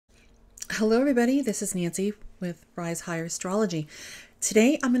Hello everybody, this is Nancy with Rise Higher Astrology.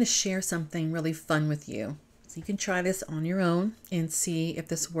 Today I'm going to share something really fun with you. So you can try this on your own and see if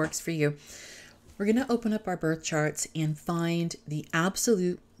this works for you. We're going to open up our birth charts and find the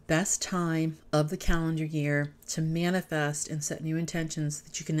absolute best time of the calendar year to manifest and set new intentions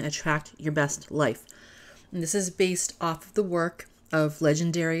that you can attract your best life. And this is based off of the work of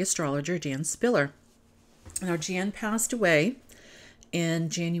legendary astrologer Jan Spiller. Now Jan passed away in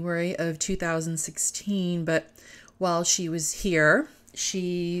January of 2016, but while she was here,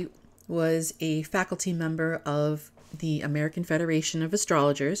 she was a faculty member of the American Federation of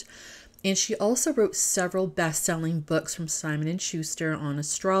Astrologers, and she also wrote several best-selling books from Simon & Schuster on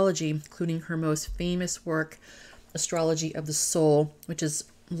astrology, including her most famous work, Astrology of the Soul, which is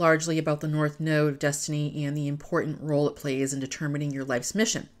largely about the North Node of destiny and the important role it plays in determining your life's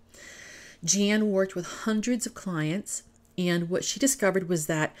mission. Jan worked with hundreds of clients, and what she discovered was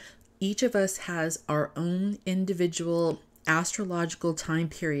that each of us has our own individual astrological time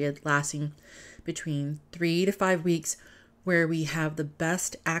period lasting between 3 to 5 weeks where we have the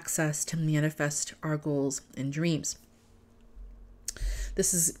best access to manifest our goals and dreams.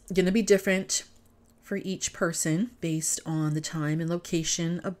 This is going to be different for each person based on the time and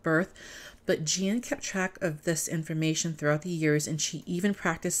location of birth, but Jan kept track of this information throughout the years, and she even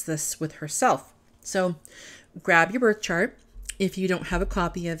practiced this with herself. So grab your birth chart. If you don't have a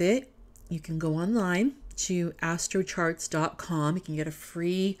copy of it, you can go online to astrocharts.com. You can get a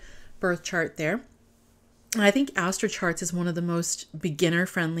free birth chart there. And I think AstroCharts is one of the most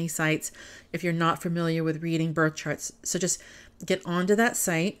beginner-friendly sites if you're not familiar with reading birth charts. So just get onto that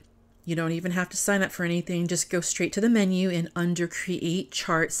site. You don't even have to sign up for anything. Just go straight to the menu and under Create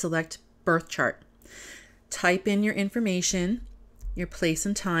Chart, select Birth Chart. Type in your information, your place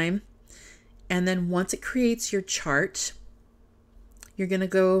and time, and then once it creates your chart, you're going to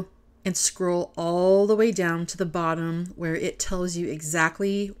go and scroll all the way down to the bottom where it tells you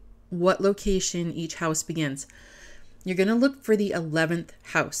exactly what location each house begins. You're going to look for the 11th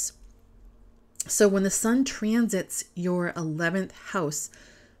house. So when the sun transits your 11th house,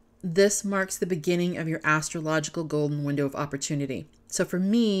 this marks the beginning of your astrological golden window of opportunity. So for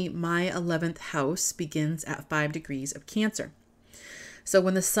me, my 11th house begins at 5 degrees of Cancer. So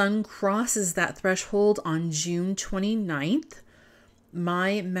when the sun crosses that threshold on June 29th,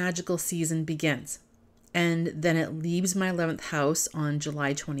 my magical season begins. And then it leaves my 11th house on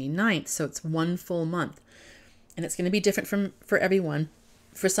July 29th. So it's one full month. And it's going to be different for everyone.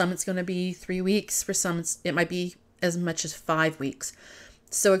 For some, it's going to be 3 weeks. For some, it might be as much as 5 weeks.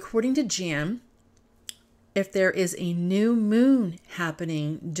 So according to Jan, if there is a new moon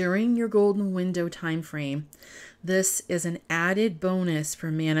happening during your golden window time frame, this is an added bonus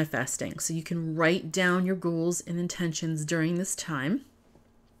for manifesting. So you can write down your goals and intentions during this time.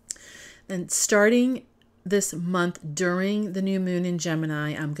 And starting this month during the new moon in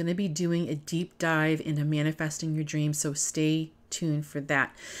Gemini, I'm going to be doing a deep dive into manifesting your dreams. So stay tuned for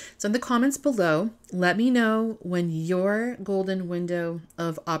that. So in the comments below, let me know when your golden window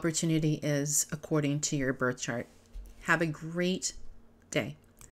of opportunity is according to your birth chart. Have a great day.